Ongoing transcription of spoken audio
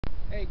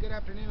Hey, good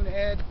afternoon,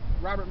 Ed.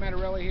 Robert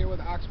Mattarelli here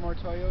with Oxmoor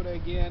Toyota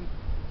again.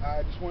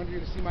 I just wanted you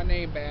to see my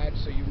name badge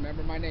so you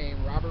remember my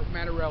name, Robert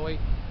Mattarelli.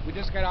 We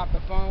just got off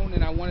the phone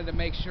and I wanted to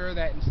make sure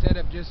that instead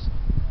of just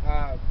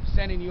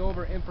sending you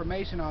over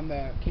information on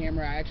the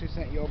camera, I actually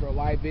sent you over a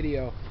live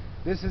video.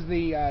 This is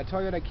the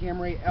Toyota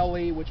Camry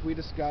LE, which we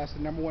discussed,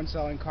 the #1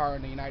 selling car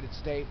in the United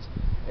States.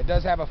 It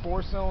does have a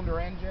 4-cylinder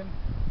engine.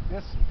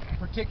 This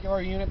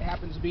particular unit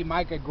happens to be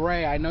mica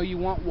gray. I know you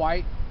want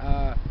white.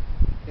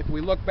 If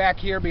we look back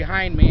here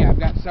behind me, I've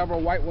got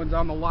several white ones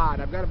on the lot.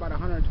 I've got about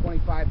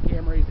 125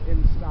 Camrys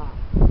in stock.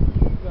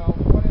 So I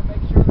wanted to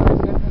make sure that I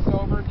sent this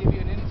over, give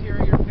you an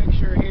interior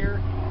picture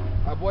here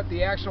of what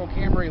the actual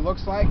Camry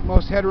looks like.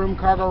 Most headroom,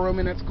 cargo room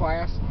in its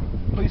class.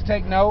 Please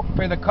take note,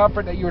 for the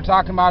comfort that you were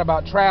talking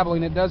about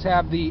traveling, it does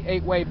have the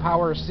 8-way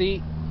power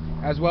seat,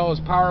 as well as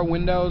power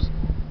windows,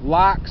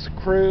 locks,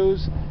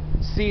 cruise,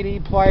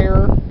 CD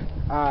player,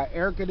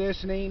 air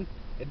conditioning.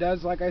 It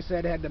does, like I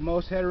said, have the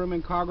most headroom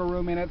and cargo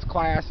room in its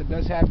class. It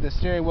does have the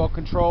steering wheel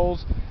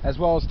controls, as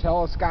well as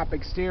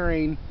telescopic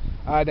steering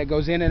that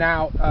goes in and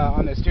out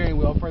on the steering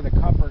wheel for the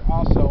comfort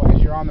also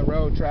as you're on the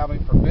road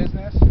traveling for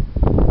business.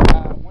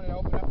 I want to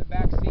open up the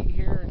back seat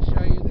here and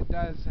show you that it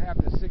does have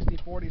the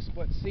 60-40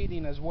 split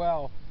seating as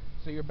well.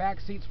 So your back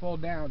seats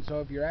fold down,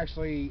 so if you're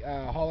actually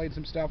hauling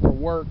some stuff for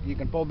work, you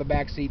can fold the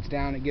back seats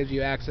down. It gives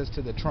you access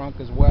to the trunk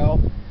as well.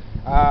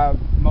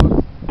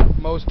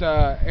 Most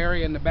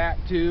area in the back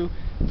too.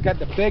 It's got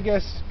the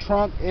biggest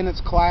trunk in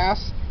its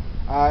class.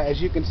 As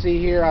you can see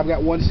here, I've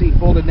got one seat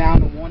folded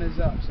down and one is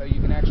up, so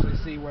you can actually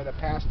see where the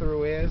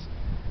pass-through is.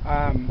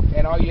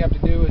 And all you have to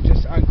do is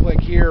just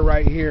unclick here,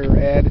 right here,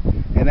 Ed,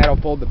 and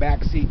that'll fold the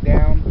back seat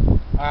down.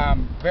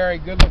 Very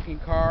good-looking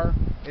car.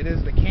 It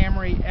is the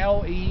Camry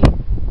LE.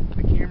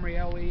 The Camry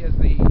LE is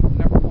the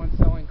 #1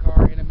 selling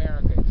car in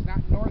America. It's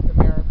not North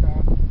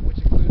America, which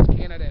includes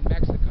Canada and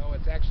Mexico.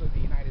 It's actually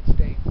the United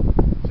States.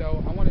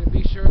 So I wanted to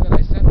be sure that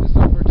I sent this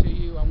over to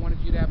you. I wanted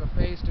you to have a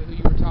face to who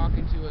you were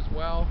talking to as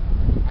well.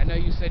 I know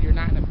you said you're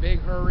not in a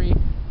big hurry,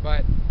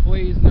 but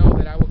please know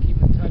that I will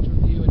keep in touch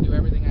with you and do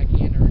everything I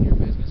can to earn your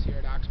business here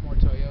at Oxmoor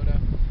Toyota.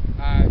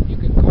 You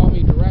can call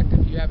me direct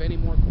if you have any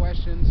more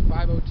questions,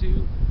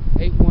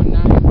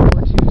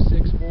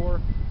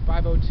 502-819-4264,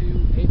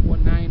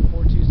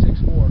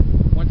 502-819-4264.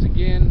 Once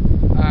again,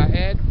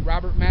 Ed,